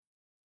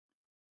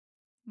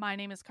My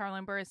name is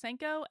Carlin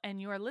Burisenko, and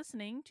you are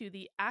listening to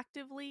the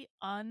Actively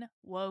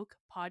Unwoke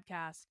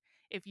podcast.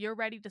 If you're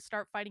ready to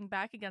start fighting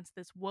back against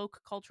this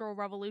woke cultural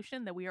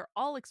revolution that we are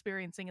all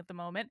experiencing at the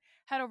moment,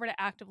 head over to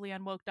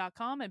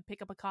activelyunwoke.com and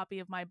pick up a copy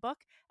of my book,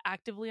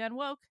 Actively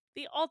Unwoke,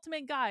 the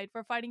ultimate guide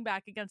for fighting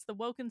back against the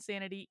woke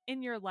insanity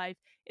in your life.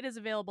 It is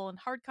available in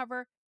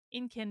hardcover,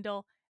 in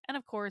Kindle, and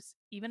of course,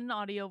 even an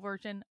audio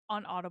version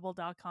on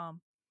audible.com.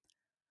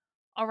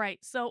 All right,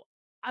 so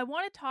I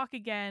want to talk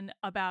again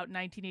about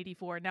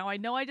 1984. Now, I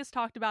know I just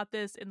talked about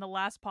this in the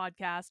last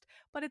podcast,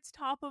 but it's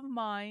top of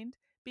mind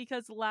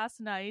because last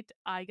night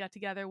I got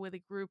together with a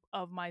group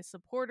of my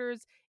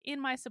supporters in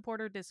my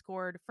supporter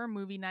Discord for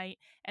movie night,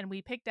 and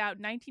we picked out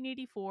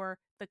 1984,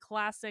 the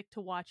classic,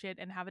 to watch it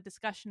and have a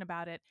discussion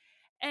about it.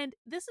 And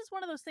this is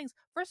one of those things.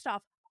 First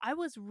off, I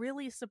was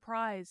really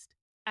surprised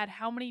at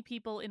how many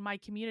people in my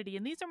community,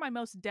 and these are my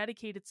most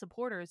dedicated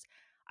supporters.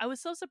 I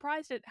was so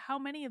surprised at how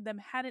many of them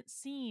hadn't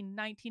seen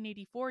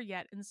 1984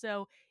 yet. And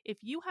so, if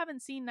you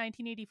haven't seen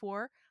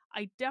 1984,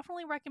 I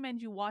definitely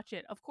recommend you watch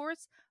it. Of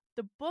course,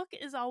 the book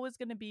is always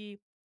going to be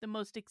the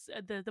most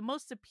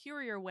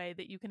superior way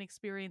that you can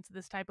experience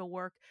this type of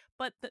work,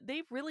 but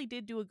they really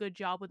did do a good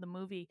job with the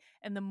movie,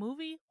 and the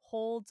movie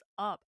holds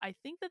up. I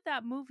think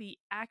that movie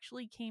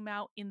actually came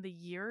out in the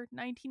year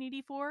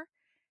 1984,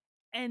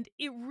 and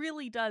it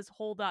really does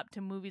hold up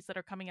to movies that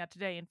are coming out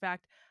today. In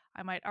fact,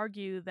 I might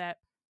argue that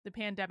the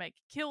pandemic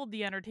killed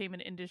the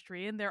entertainment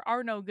industry and there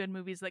are no good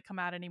movies that come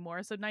out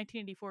anymore. So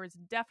 1984 is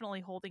definitely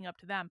holding up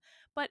to them.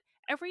 But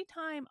every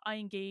time I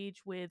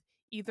engage with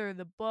either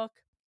the book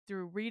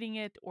through reading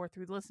it or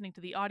through listening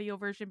to the audio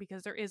version,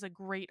 because there is a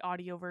great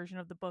audio version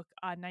of the book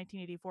on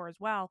 1984 as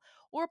well,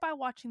 or by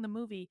watching the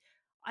movie,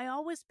 I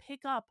always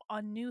pick up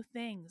on new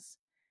things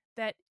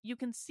that you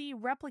can see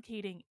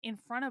replicating in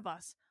front of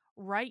us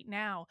right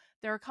now.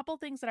 There are a couple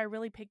things that I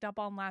really picked up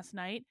on last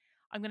night.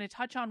 I'm going to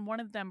touch on one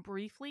of them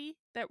briefly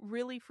that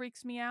really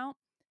freaks me out.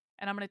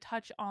 And I'm going to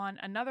touch on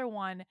another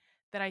one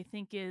that I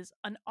think is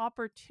an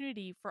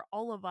opportunity for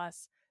all of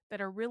us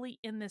that are really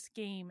in this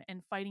game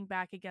and fighting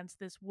back against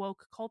this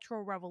woke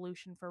cultural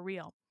revolution for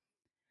real.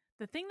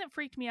 The thing that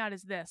freaked me out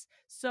is this.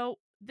 So,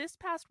 this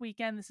past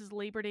weekend, this is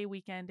Labor Day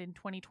weekend in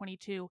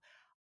 2022,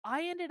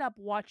 I ended up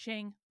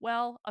watching,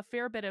 well, a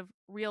fair bit of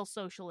real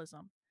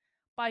socialism.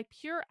 By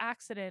pure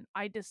accident,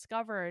 I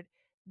discovered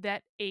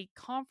that a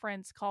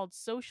conference called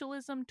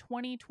Socialism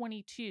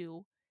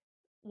 2022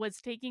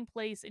 was taking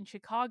place in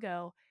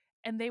Chicago,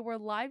 and they were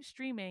live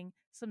streaming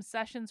some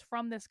sessions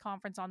from this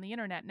conference on the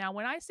internet. Now,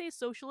 when I say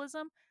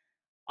socialism,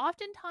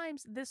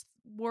 oftentimes this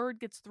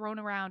word gets thrown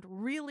around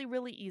really,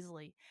 really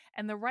easily.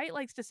 And the right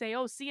likes to say,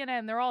 oh,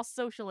 CNN, they're all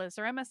socialists,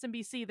 or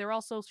MSNBC, they're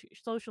all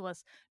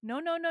socialists. No,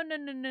 no, no, no,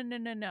 no, no, no,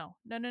 no, no,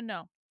 no, no,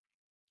 no.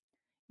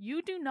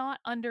 You do not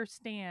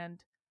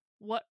understand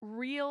what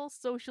real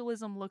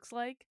socialism looks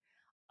like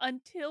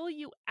until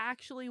you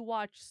actually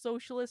watch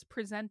socialists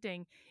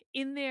presenting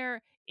in their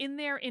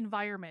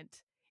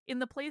environment, in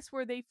the place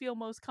where they feel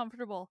most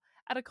comfortable,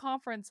 at a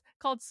conference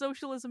called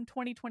Socialism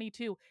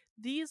 2022.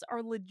 These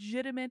are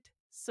legitimate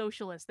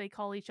socialists. They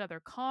call each other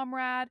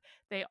comrade.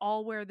 They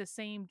all wear the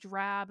same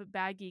drab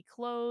baggy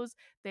clothes.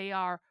 They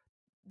are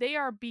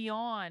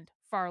beyond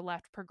far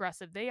left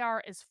progressive. They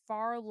are as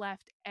far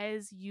left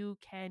as you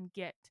can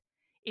get.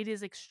 It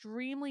is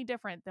extremely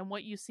different than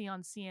what you see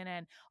on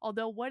CNN.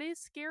 Although, what is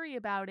scary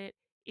about it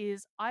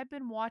is I've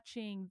been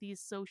watching these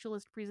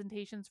socialist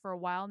presentations for a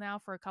while now,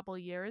 for a couple of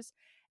years.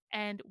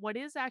 And what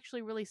is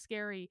actually really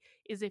scary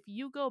is if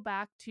you go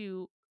back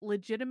to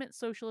legitimate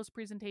socialist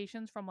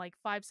presentations from like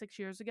 5, 6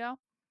 years ago,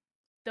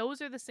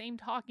 those are the same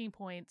talking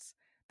points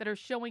that are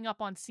showing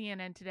up on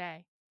CNN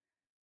today,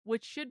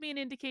 which should be an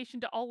indication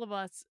to all of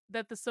us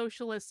that the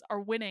socialists are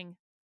winning,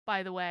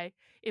 by the way.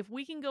 If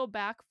we can go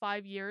back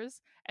 5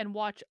 years and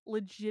watch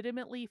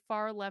legitimately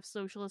far left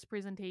socialist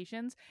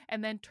presentations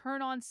and then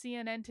turn on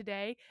CNN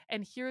today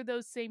and hear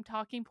those same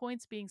talking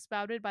points being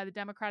spouted by the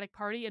Democratic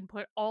Party and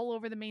put all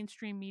over the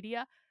mainstream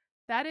media,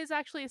 that is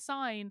actually a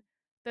sign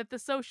that the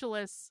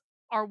socialists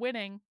are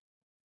winning.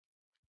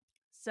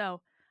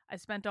 So I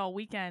spent all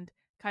weekend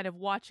kind of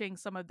watching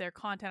some of their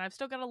content. I've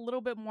still got a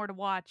little bit more to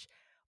watch,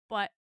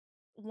 but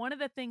one of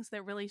the things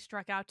that really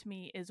struck out to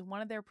me is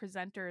one of their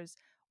presenters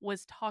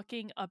was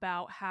talking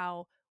about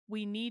how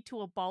we need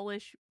to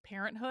abolish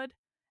parenthood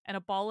and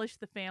abolish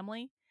the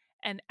family.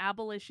 And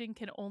abolition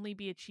can only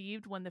be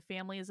achieved when the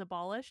family is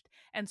abolished.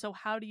 And so,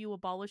 how do you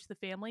abolish the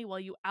family? Well,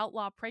 you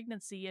outlaw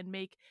pregnancy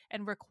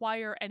and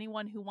require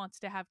anyone who wants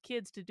to have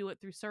kids to do it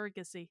through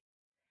surrogacy.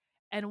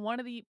 And one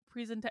of the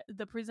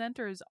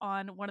presenters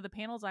on one of the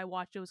panels I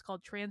watched, it was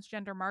called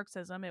Transgender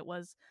Marxism. It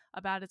was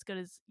about as good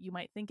as you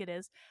might think it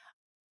is.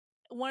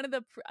 One of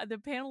the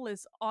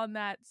panelists on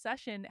that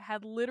session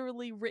had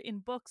literally written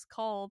books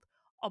called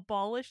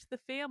Abolish the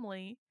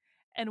Family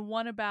and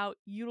one about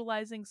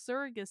utilizing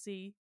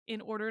surrogacy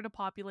in order to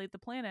populate the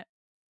planet.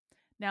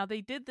 Now,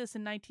 they did this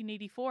in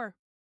 1984.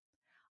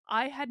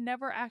 I had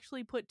never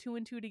actually put two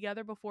and two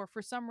together before.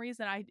 For some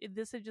reason,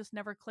 this had just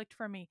never clicked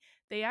for me.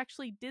 They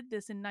actually did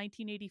this in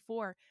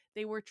 1984.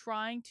 They were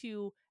trying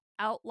to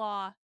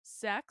outlaw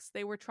sex.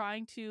 They were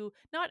trying to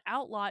not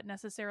outlaw it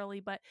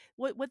necessarily, but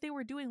what they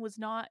were doing was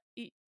not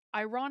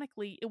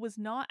ironically, it was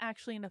not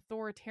actually an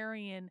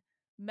authoritarian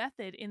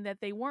method in that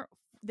they weren't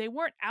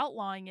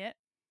outlawing it.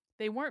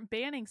 They weren't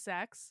banning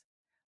sex,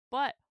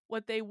 but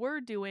what they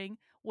were doing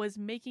was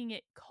making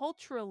it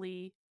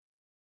culturally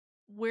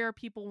where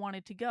people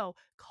wanted to go.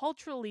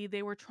 Culturally,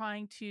 they were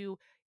trying to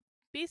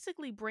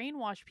basically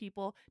brainwash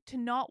people to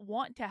not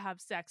want to have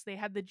sex. They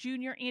had the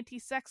Junior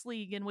Anti-Sex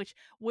League, in which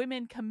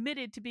women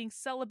committed to being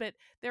celibate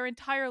their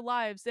entire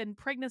lives, and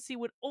pregnancy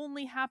would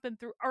only happen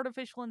through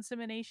artificial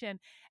insemination.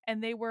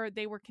 And they were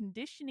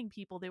conditioning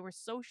people. They were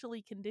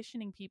socially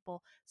conditioning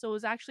people. So it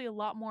was actually a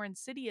lot more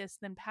insidious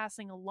than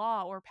passing a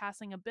law or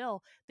passing a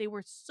bill. They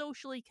were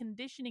socially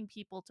conditioning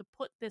people to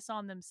put this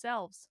on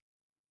themselves.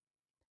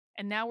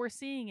 And now we're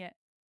seeing it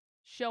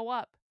show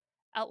up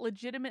at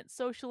legitimate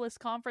socialist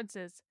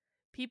conferences.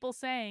 People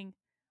saying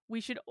we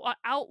should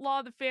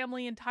outlaw the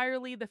family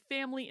entirely, the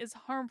family is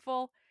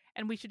harmful,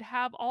 and we should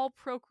have all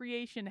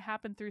procreation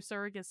happen through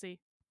surrogacy.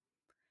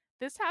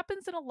 This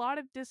happens in a lot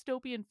of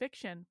dystopian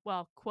fiction,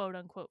 well, quote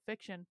unquote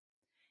fiction.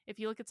 If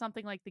you look at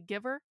something like The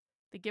Giver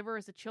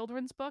is a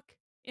children's book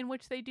in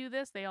which they do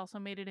this. They also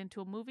made it into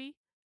a movie.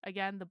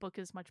 Again, the book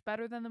is much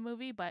better than the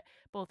movie, but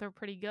both are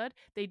pretty good.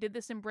 They did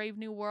this in Brave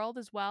New World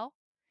as well.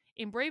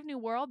 In Brave New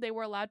World, they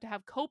were allowed to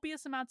have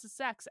copious amounts of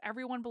sex.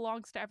 Everyone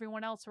belongs to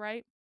everyone else,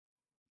 right?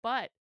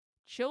 But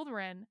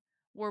children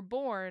were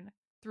born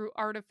through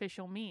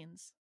artificial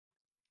means.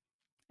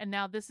 And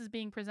now this is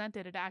being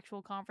presented at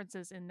actual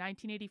conferences in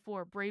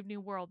 1984, Brave New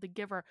World, The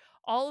Giver.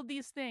 All of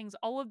these things,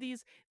 all of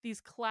these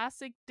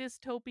classic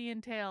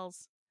dystopian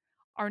tales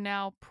are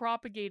now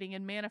propagating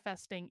and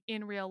manifesting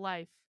in real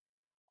life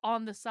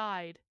on the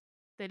side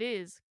that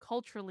is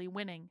culturally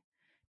winning,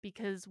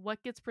 because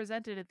what gets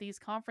presented at these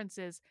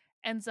conferences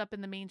ends up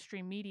in the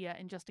mainstream media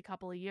in just a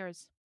couple of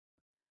years.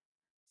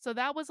 So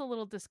that was a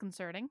little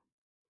disconcerting.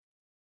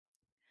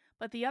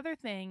 But the other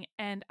thing,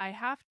 and I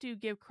have to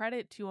give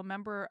credit to a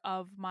member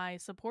of my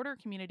supporter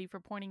community for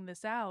pointing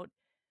this out,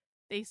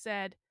 they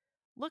said,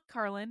 look,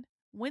 Carlin,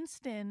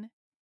 Winston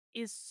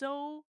he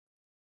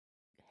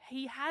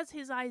has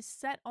his eyes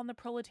set on the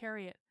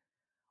proletariat.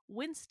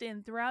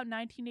 Winston, throughout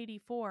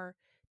 1984,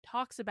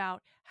 talks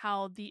about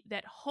how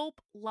that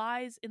hope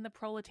lies in the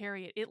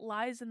proletariat. It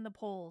lies in the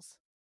polls.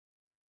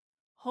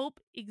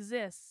 Hope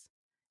exists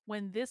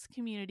when this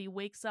community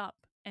wakes up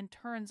and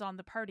turns on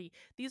the party.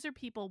 These are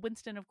people,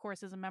 Winston, of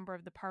course, is a member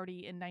of the party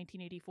in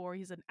 1984.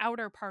 He's an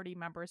outer party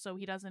member, so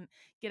he doesn't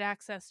get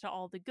access to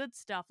all the good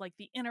stuff like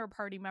the inner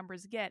party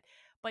members get.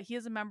 But he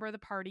is a member of the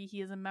party. He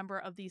is a member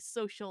of the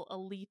social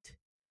elite,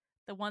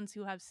 the ones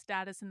who have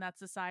status in that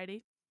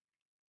society.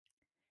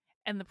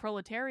 And the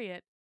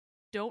proletariat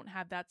don't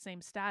have that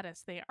same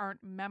status. They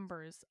aren't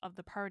members of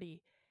the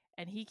party.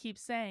 And he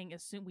keeps saying,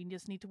 we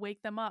just need to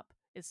wake them up.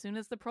 As soon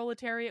as the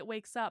proletariat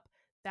wakes up,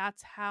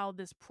 that's how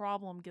this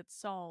problem gets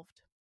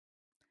solved.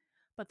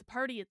 But the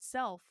party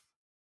itself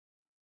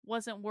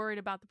wasn't worried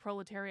about the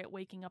proletariat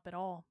waking up at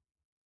all.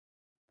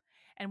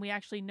 And we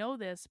actually know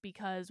this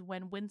because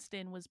when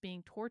Winston was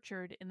being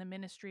tortured in the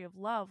Ministry of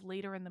Love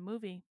later in the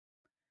movie,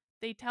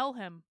 they tell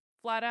him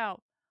flat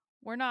out,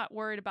 we're not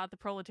worried about the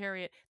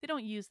proletariat. They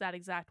don't use that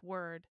exact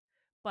word,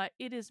 but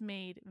it is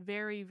made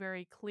very,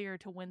 very clear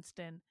to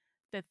Winston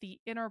that the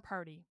inner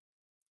party,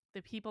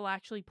 the people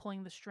actually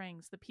pulling the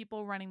strings, the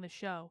people running the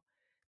show,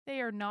 they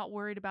are not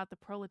worried about the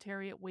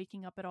proletariat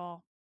waking up at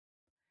all.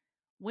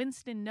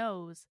 Winston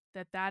knows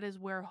that that is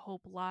where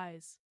hope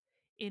lies,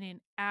 in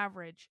an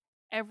average,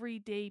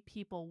 everyday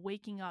people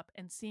waking up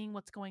and seeing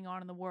what's going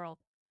on in the world.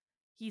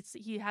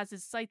 He has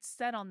his sights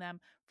set on them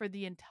for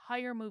the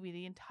entire movie,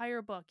 the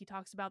entire book. He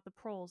talks about the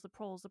proles, the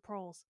proles, the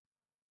proles.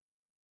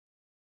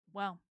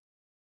 Well,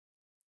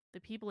 the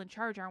people in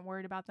charge aren't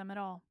worried about them at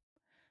all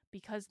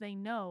because they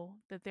know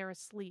that they're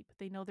asleep.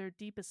 They know they're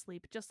deep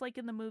asleep. Just like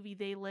in the movie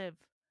They Live.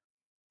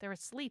 They're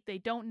asleep. They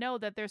don't know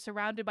that they're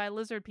surrounded by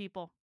lizard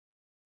people.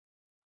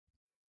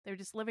 They're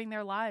just living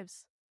their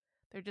lives.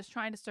 They're just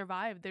trying to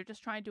survive. They're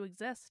just trying to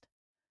exist.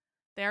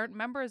 They aren't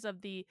members of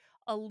the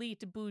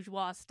elite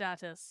bourgeois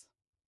status.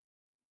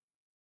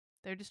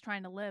 They're just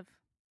trying to live.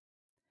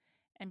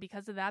 And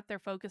because of that, they're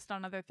focused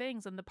on other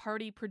things. And the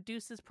party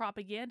produces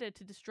propaganda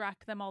to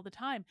distract them all the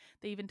time.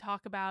 They even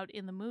talk about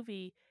in the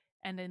movie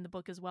and in the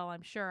book as well,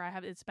 I'm sure.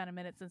 It's been a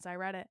minute since I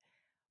read it.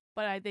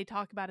 But they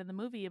talk about in the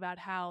movie about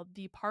how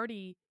the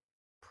party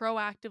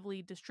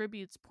proactively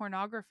distributes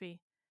pornography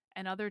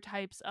and other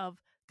types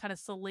of kind of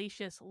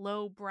salacious,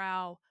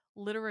 lowbrow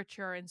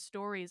literature and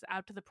stories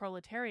out to the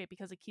proletariat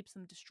because it keeps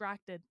them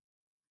distracted.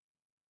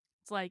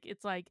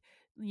 It's like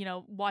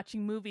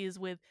watching movies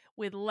with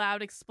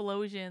loud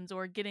explosions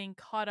or getting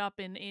caught up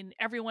in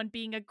everyone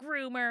being a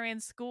groomer in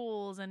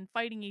schools and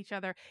fighting each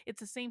other. It's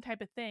the same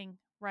type of thing,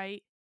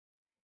 right?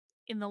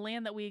 in the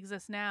land that we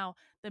exist now,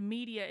 the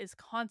media is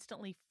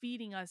constantly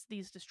feeding us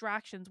these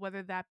distractions,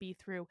 whether that be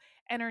through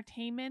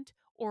entertainment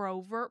or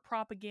overt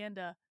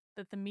propaganda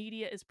that the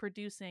media is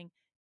producing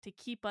to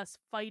keep us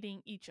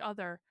fighting each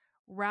other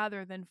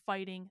rather than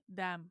fighting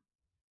them.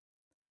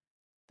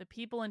 The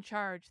people in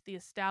charge, the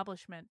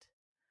establishment,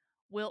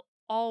 will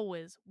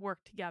always work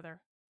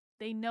together.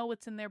 They know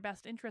it's in their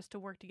best interest to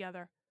work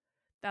together.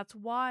 That's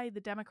why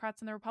the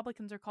Democrats and the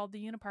Republicans are called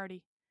the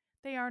Uniparty.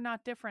 They are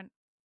not different.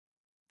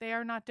 They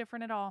are not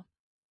different at all.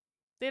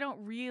 They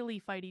don't really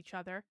fight each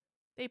other.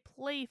 They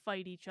play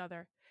fight each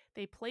other.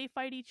 They play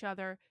fight each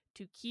other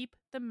to keep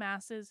the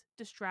masses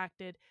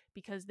distracted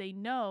because they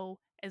know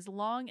as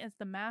long as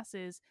the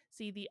masses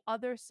see the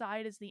other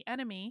side as the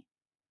enemy,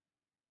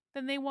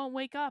 then they won't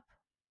wake up.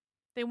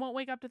 They won't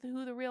wake up to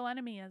who the real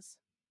enemy is.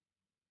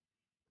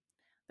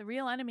 The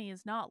real enemy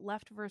is not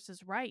left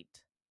versus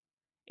right.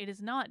 It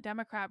is not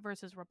Democrat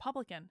versus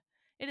Republican.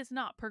 It is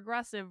not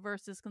progressive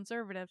versus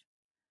conservative.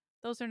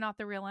 Those are not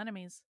the real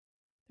enemies.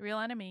 The real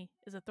enemy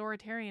is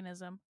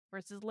authoritarianism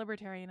versus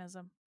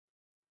libertarianism.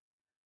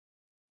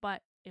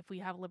 But if we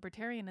have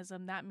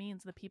libertarianism, that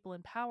means the people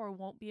in power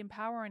won't be in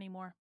power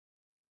anymore.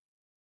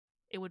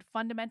 It would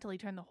fundamentally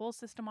turn the whole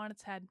system on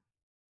its head.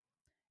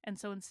 And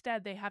so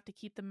instead, they have to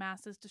keep the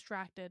masses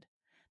distracted.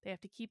 They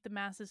have to keep the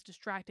masses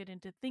distracted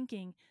into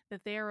thinking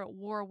that they are at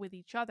war with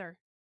each other.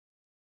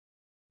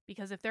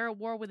 Because if they're at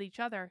war with each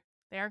other,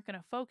 they aren't going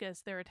to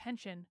focus their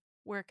attention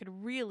where it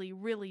could really,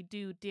 really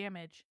do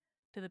damage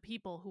to the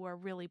people who are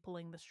really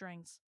pulling the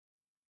strings.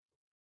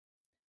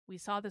 We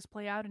saw this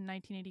play out in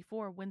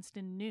 1984.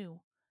 Winston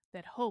knew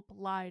that hope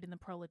lied in the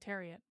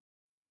proletariat.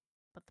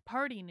 But the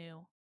party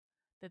knew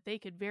that they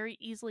could very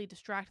easily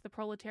distract the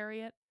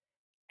proletariat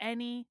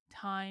any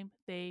time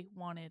they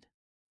wanted.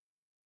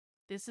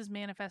 This is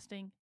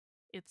manifesting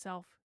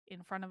itself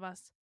in front of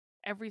us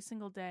every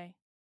single day,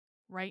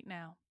 right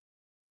now.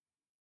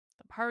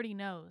 The party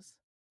knows.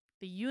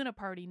 The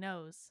Uniparty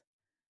knows.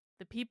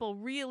 The people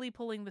really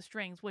pulling the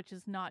strings, which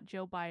is not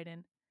Joe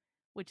Biden,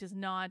 which is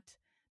not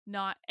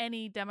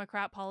any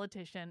Democrat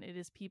politician. It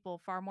is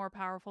people far more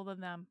powerful than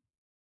them.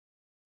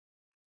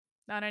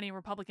 Not any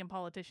Republican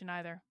politician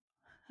either.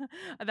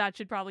 That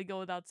should probably go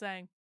without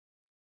saying.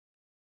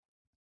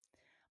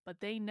 But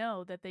they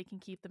know that they can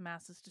keep the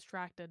masses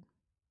distracted.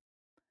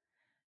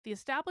 The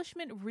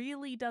establishment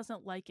really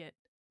doesn't like it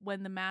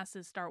when the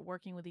masses start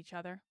working with each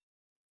other.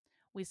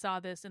 We saw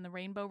this in the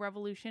Rainbow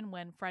Revolution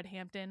when Fred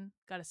Hampton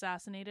got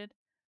assassinated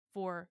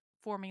for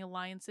forming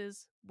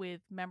alliances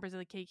with members of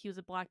the KKK. He was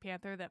a Black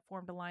Panther that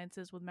formed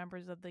alliances with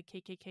members of the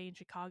KKK in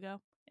Chicago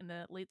in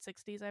the late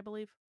 60s, I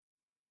believe.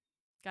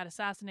 Got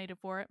assassinated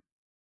for it.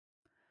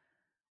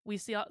 We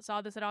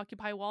saw this at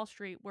Occupy Wall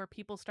Street, where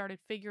people started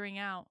figuring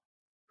out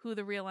who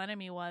the real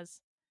enemy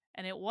was.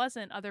 And it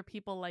wasn't other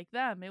people like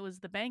them, it was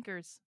the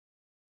bankers.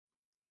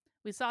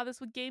 We saw this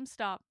with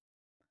GameStop,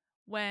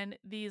 when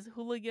these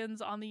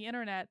hooligans on the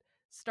internet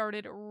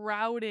started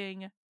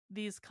routing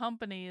these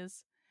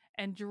companies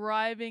and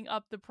driving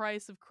up the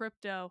price of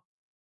crypto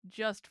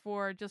just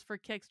for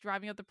kicks,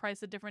 driving up the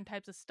price of different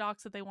types of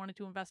stocks that they wanted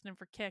to invest in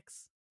for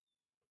kicks.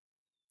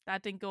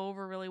 That didn't go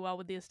over really well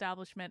with the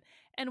establishment.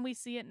 And we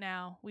see it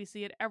now. We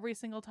see it every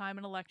single time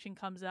an election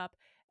comes up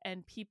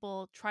and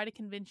people try to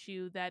convince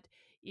you that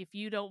if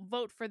you don't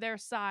vote for their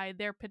side,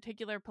 their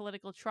particular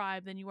political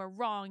tribe, then you are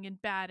wrong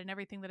and bad and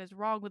everything that is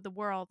wrong with the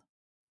world.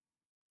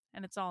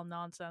 And it's all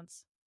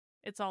nonsense.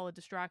 It's all a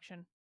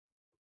distraction.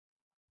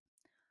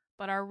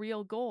 But our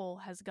real goal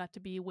has got to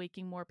be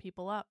waking more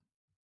people up.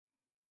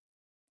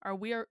 Our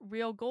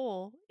real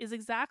goal is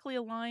exactly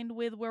aligned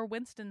with where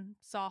Winston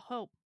saw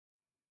hope.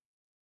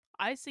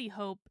 I see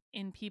hope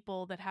in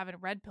people that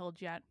haven't red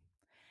pilled yet.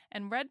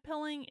 And red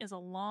pilling is a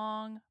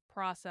long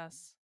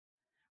process.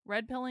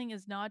 Red pilling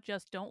is not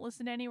just don't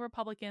listen to any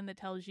Republican that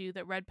tells you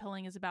that red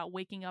pilling is about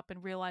waking up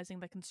and realizing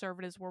that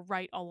conservatives were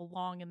right all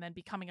along and then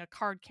becoming a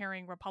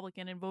card-carrying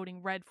Republican and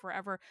voting red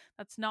forever.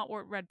 That's not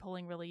what red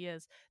pilling really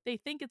is. They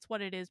think it's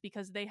what it is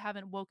because they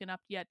haven't woken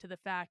up yet to the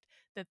fact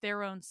that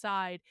their own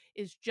side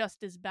is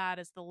just as bad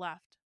as the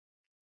left.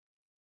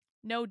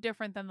 No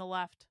different than the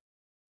left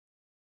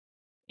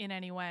in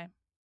any way.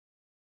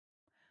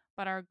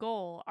 But our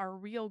goal, our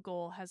real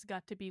goal, has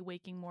got to be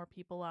waking more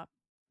people up.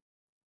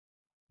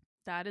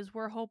 That is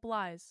where hope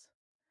lies,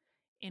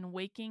 in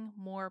waking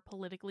more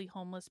politically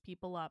homeless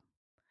people up.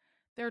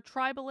 There are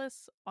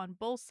tribalists on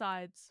both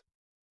sides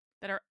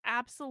that are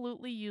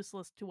absolutely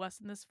useless to us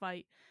in this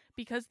fight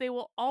because they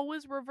will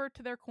always revert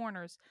to their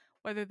corners,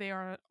 whether they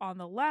are on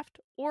the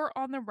left or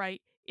on the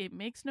right. It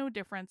makes no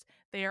difference.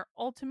 They are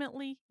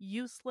ultimately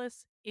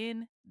useless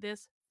in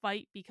this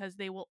fight because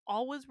they will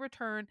always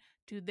return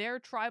to their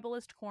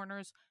tribalist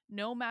corners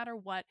no matter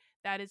what.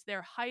 That is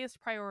their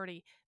highest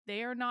priority.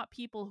 They are not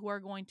people who are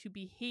going to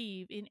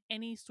behave in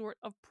any sort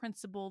of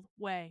principled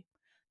way.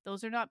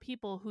 Those are not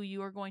people who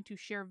you are going to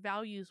share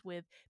values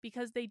with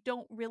because they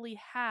don't really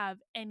have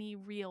any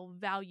real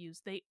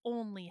values. They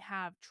only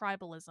have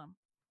tribalism.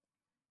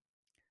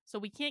 So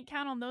we can't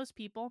count on those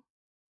people.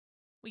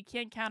 We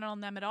can't count on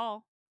them at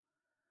all.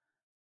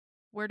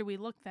 Where do we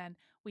look then?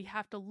 We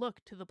have to look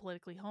to the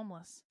politically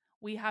homeless.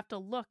 We have to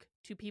look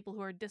to people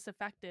who are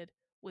disaffected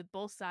with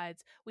both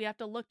sides. We have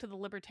to look to the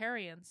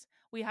libertarians.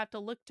 We have to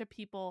look to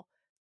people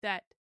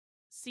that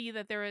see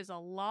that there is a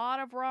lot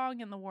of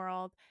wrong in the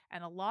world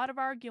and a lot of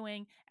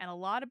arguing and a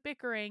lot of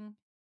bickering,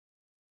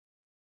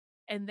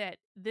 and that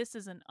this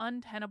is an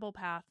untenable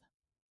path.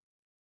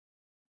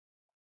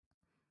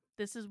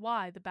 This is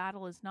why the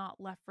battle is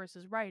not left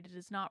versus right. It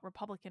is not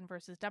Republican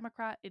versus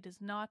Democrat. It is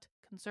not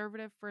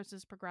conservative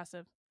versus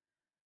progressive.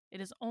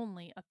 It is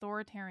only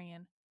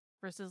authoritarian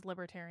versus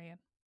libertarian.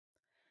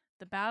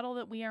 The battle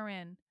that we are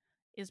in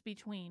is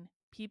between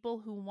people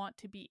who want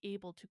to be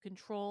able to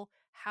control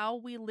how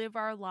we live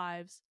our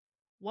lives,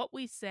 what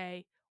we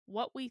say,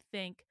 what we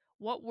think,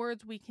 what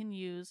words we can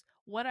use,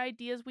 what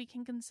ideas we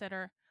can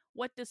consider,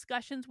 what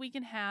discussions we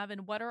can have,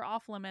 and what are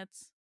off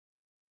limits.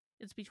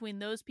 It's between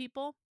those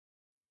people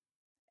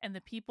and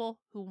the people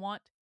who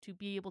want to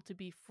be able to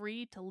be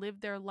free to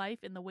live their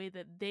life in the way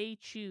that they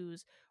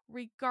choose,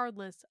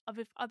 regardless of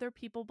if other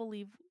people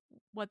believe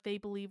what they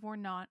believe or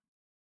not.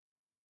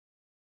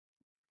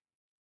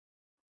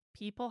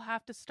 People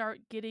have to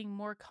start getting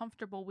more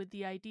comfortable with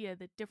the idea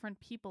that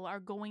different people are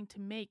going to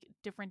make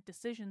different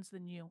decisions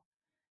than you.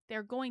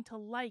 They're going to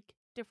like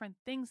different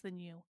things than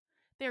you.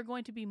 They're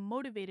going to be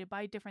motivated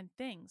by different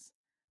things.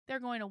 They're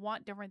going to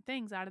want different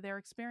things out of their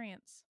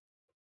experience.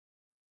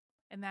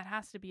 And that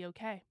has to be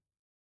okay.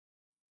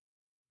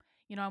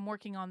 I'm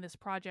working on this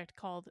project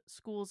called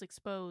Schools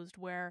Exposed,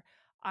 where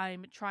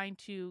I'm trying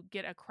to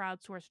get a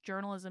crowdsourced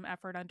journalism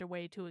effort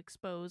underway to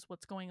expose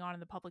what's going on in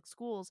the public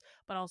schools,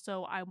 but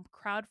also I'm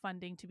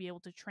crowdfunding to be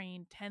able to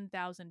train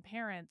 10,000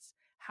 parents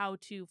how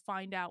to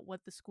find out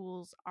what the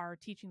schools are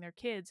teaching their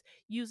kids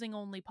using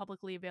only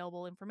publicly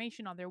available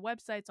information on their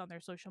websites, on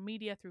their social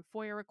media, through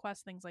FOIA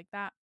requests, things like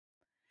that.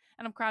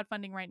 And I'm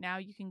crowdfunding right now.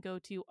 You can go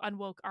to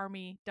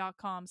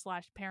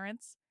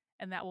unwokearmy.com/parents,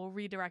 and that will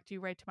redirect you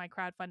right to my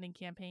crowdfunding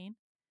campaign.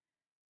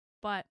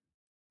 But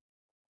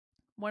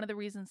one of the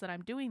reasons that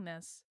I'm doing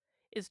this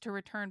is to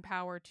return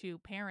power to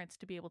parents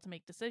to be able to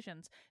make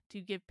decisions, to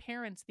give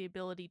parents the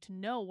ability to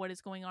know what is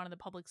going on in the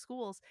public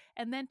schools,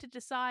 and then to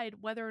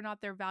decide whether or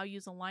not their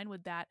values align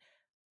with that.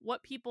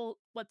 What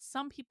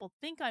some people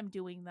think I'm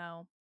doing,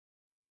 though,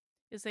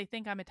 is they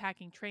think I'm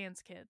attacking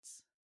trans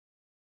kids,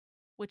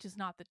 which is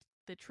not the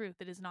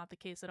truth. It is not the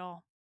case at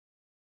all.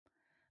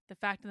 The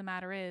fact of the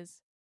matter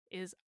is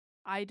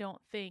I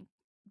don't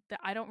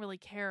really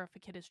care if a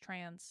kid is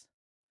trans.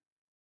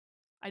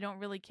 I don't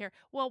really care.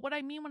 Well, what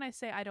I mean when I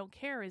say I don't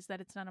care is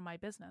that it's none of my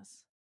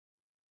business.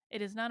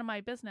 It is none of my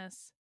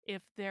business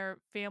if their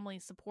family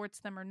supports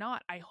them or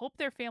not. I hope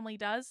their family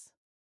does.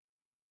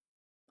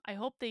 I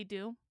hope they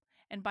do.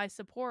 And by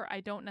support, I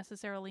don't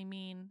necessarily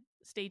mean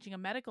staging a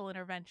medical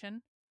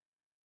intervention.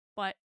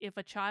 But if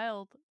a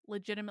child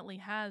legitimately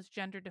has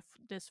gender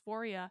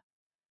dysphoria,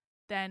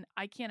 then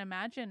I can't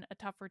imagine a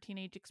tougher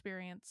teenage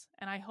experience.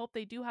 And I hope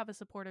they do have a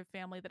supportive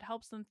family that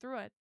helps them through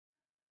it,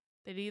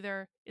 that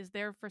either is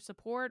there for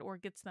support or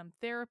gets them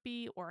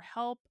therapy or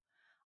help.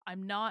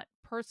 I'm not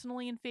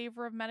personally in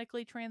favor of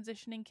medically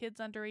transitioning kids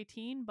under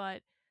 18,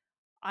 but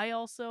I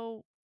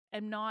also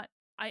am not,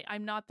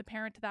 I'm not the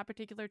parent to that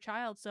particular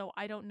child, so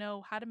I don't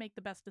know how to make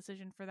the best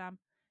decision for them.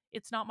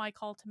 It's not my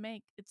call to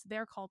make, it's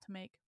their call to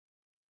make.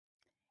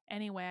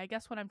 Anyway, I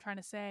guess what I'm trying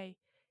to say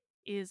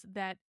is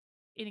that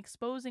in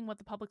exposing what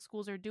the public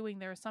schools are doing,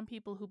 there are some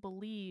people who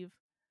believe,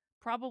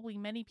 probably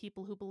many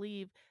people who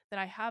believe, that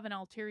I have an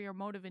ulterior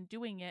motive in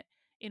doing it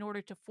in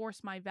order to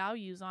force my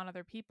values on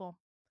other people.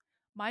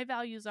 My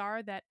values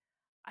are that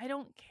I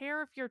don't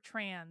care if you're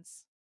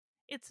trans.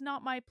 It's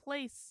not my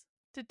place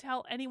to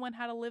tell anyone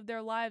how to live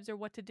their lives or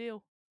what to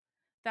do.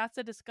 That's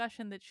a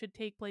discussion that should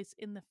take place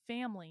in the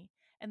family,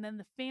 and then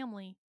the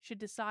family should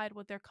decide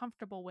what they're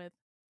comfortable with.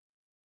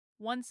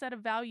 One set of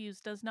values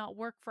does not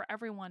work for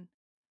everyone,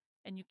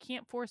 and you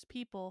can't force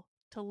people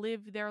to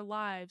live their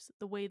lives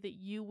the way that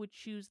you would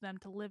choose them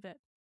to live it.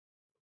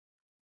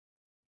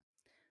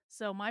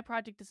 So my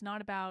project is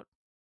not about,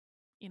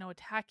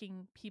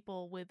 attacking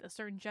people with a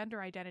certain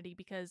gender identity,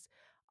 because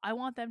I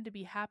want them to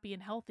be happy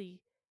and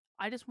healthy.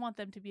 I just want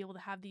them to be able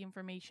to have the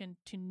information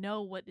to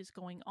know what is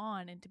going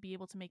on and to be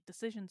able to make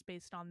decisions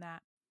based on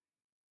that.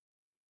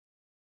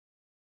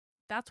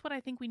 That's what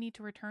I think we need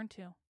to return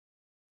to.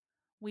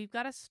 We've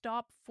got to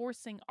stop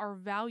forcing our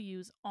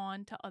values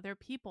on to other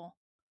people,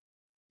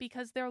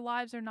 because their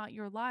lives are not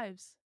your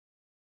lives.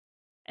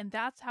 And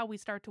that's how we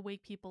start to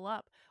wake people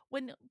up.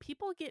 When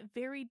people get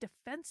very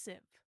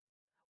defensive,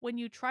 when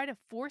you try to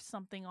force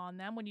something on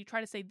them, when you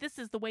try to say, this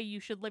is the way you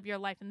should live your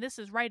life, and this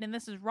is right and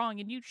this is wrong,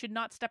 and you should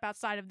not step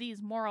outside of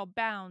these moral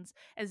bounds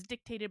as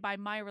dictated by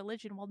my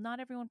religion. Well, not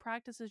everyone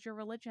practices your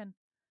religion.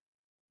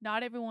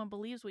 Not everyone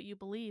believes what you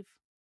believe.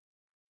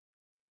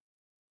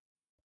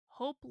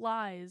 Hope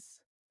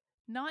lies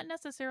not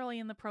necessarily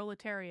in the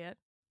proletariat.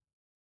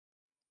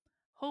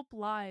 Hope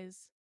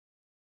lies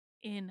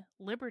in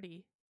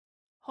liberty.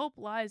 Hope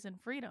lies in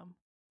freedom.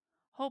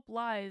 Hope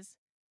lies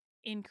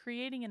in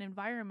creating an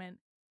environment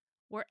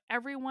where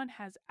everyone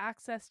has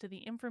access to the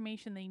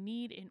information they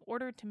need in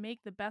order to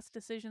make the best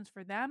decisions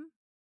for them,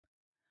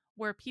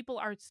 where people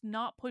are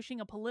not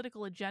pushing a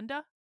political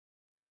agenda,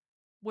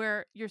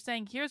 where you're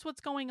saying, here's what's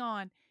going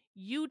on.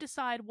 You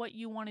decide what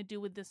you want to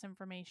do with this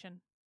information.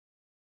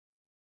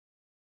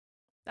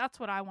 That's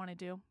what I want to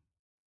do.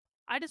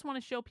 I just want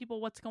to show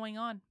people what's going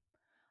on.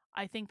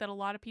 I think that a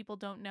lot of people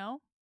don't know.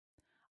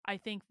 I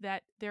think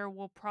that there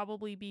will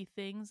probably be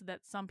things that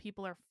some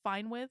people are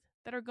fine with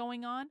that are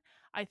going on.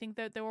 I think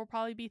that there will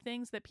probably be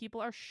things that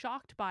people are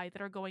shocked by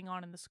that are going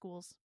on in the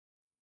schools.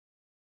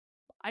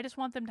 I just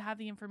want them to have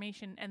the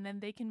information, and then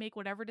they can make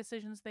whatever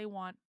decisions they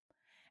want.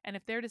 And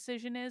if their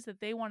decision is that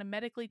they want to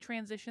medically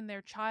transition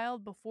their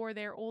child before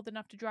they're old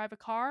enough to drive a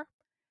car,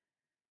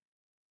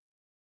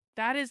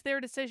 that is their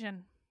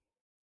decision.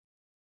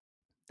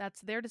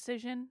 That's their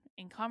decision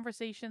in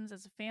conversations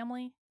as a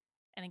family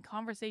and in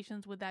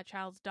conversations with that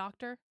child's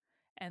doctor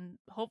and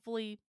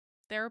hopefully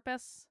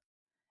therapists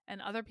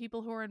and other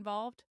people who are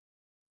involved.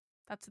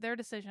 That's their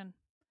decision.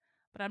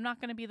 But I'm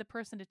not going to be the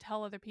person to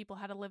tell other people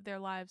how to live their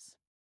lives,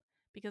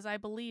 because I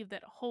believe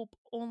that hope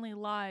only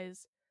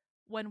lies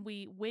when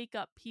we wake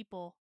up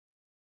people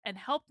and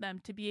help them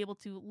to be able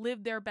to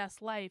live their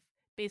best life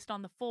based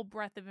on the full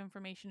breadth of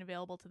information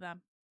available to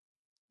them.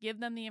 Give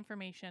them the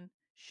information,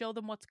 show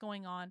them what's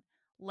going on,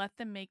 let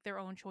them make their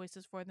own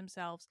choices for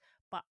themselves.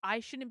 But I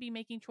shouldn't be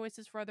making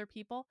choices for other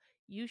people.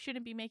 You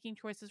shouldn't be making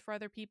choices for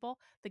other people.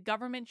 The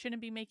government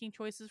shouldn't be making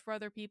choices for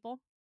other people.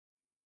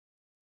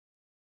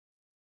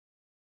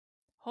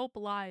 Hope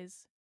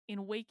lies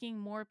in waking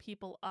more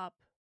people up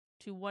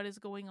to what is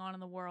going on in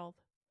the world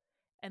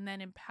and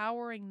then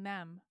empowering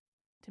them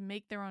to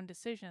make their own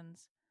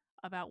decisions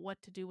about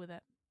what to do with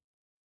it.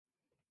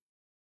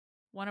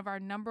 One of our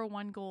number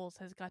one goals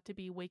has got to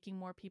be waking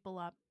more people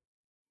up.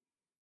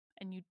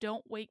 And you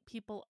don't wake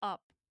people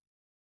up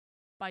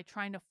by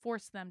trying to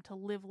force them to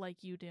live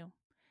like you do.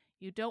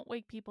 You don't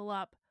wake people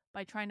up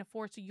by trying to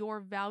force your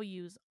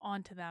values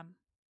onto them.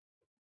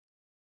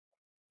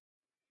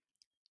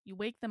 You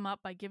wake them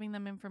up by giving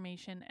them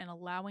information and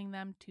allowing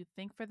them to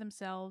think for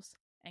themselves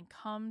and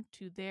come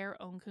to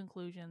their own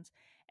conclusions.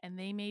 And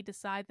they may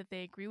decide that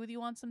they agree with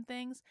you on some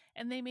things,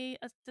 and they may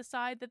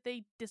decide that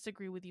they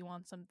disagree with you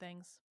on some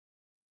things.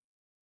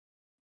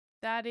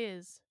 That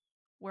is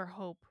where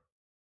hope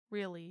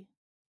really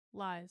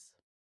lies.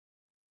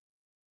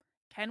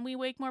 Can we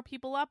wake more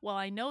people up? Well,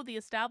 I know the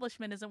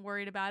establishment isn't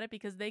worried about it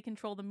because they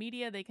control the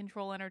media, they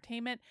control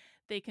entertainment,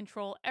 they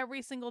control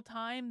every single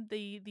time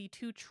the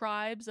two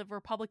tribes of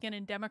Republican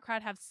and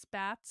Democrat have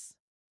spats.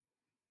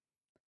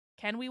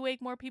 Can we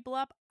wake more people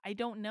up? I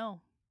don't know.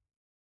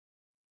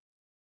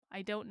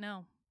 I don't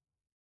know.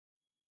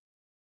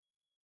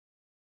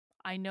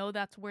 I know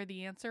that's where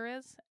the answer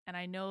is, and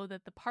I know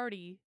that the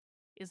party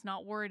is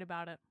not worried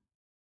about it.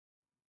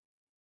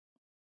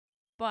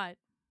 But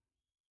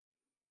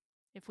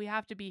if we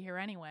have to be here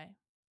anyway,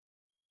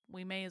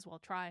 we may as well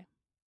try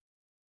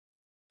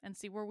and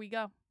see where we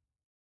go.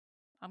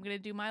 I'm going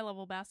to do my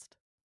level best.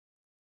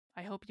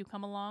 I hope you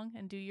come along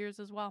and do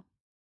yours as well.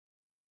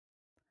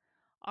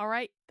 All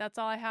right, that's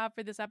all I have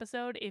for this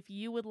episode. If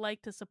you would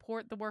like to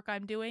support the work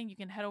I'm doing, you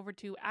can head over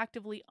to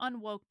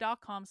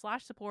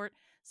activelyunwoke.com/support.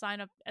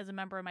 Sign up as a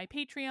member of my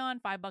Patreon,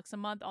 $5 a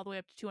month, all the way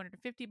up to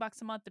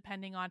 $250 a month,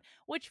 depending on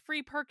which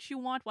free perks you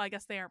want. Well, I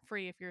guess they aren't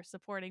free if you're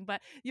supporting,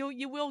 but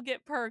you will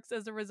get perks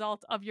as a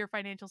result of your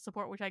financial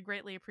support, which I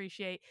greatly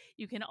appreciate.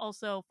 You can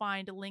also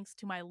find links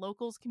to my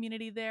locals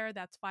community there.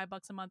 That's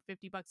 $5 a month,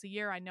 $50 a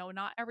year. I know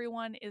not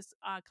everyone is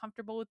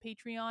comfortable with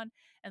Patreon,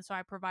 and so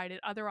I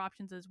provided other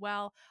options as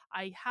well.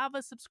 I have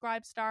a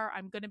Subscribe Star.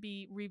 I'm going to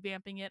be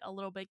revamping it a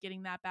little bit,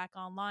 getting that back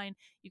online.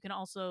 You can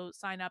also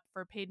sign up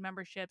for paid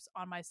memberships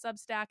on my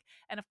Substack.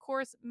 And of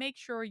course, make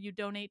sure you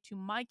donate to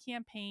my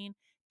campaign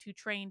to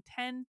train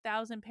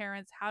 10,000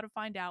 parents how to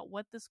find out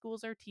what the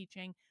schools are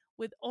teaching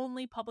with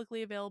only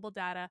publicly available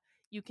data.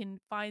 You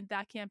can find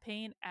that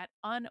campaign at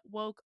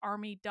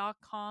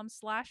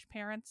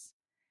unwokearmy.com/parents,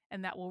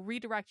 and that will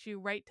redirect you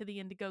right to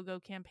the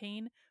Indiegogo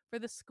campaign for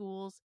the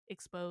Schools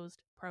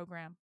Exposed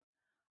program.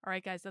 All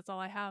right, guys, that's all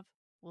I have.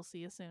 We'll see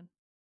you soon.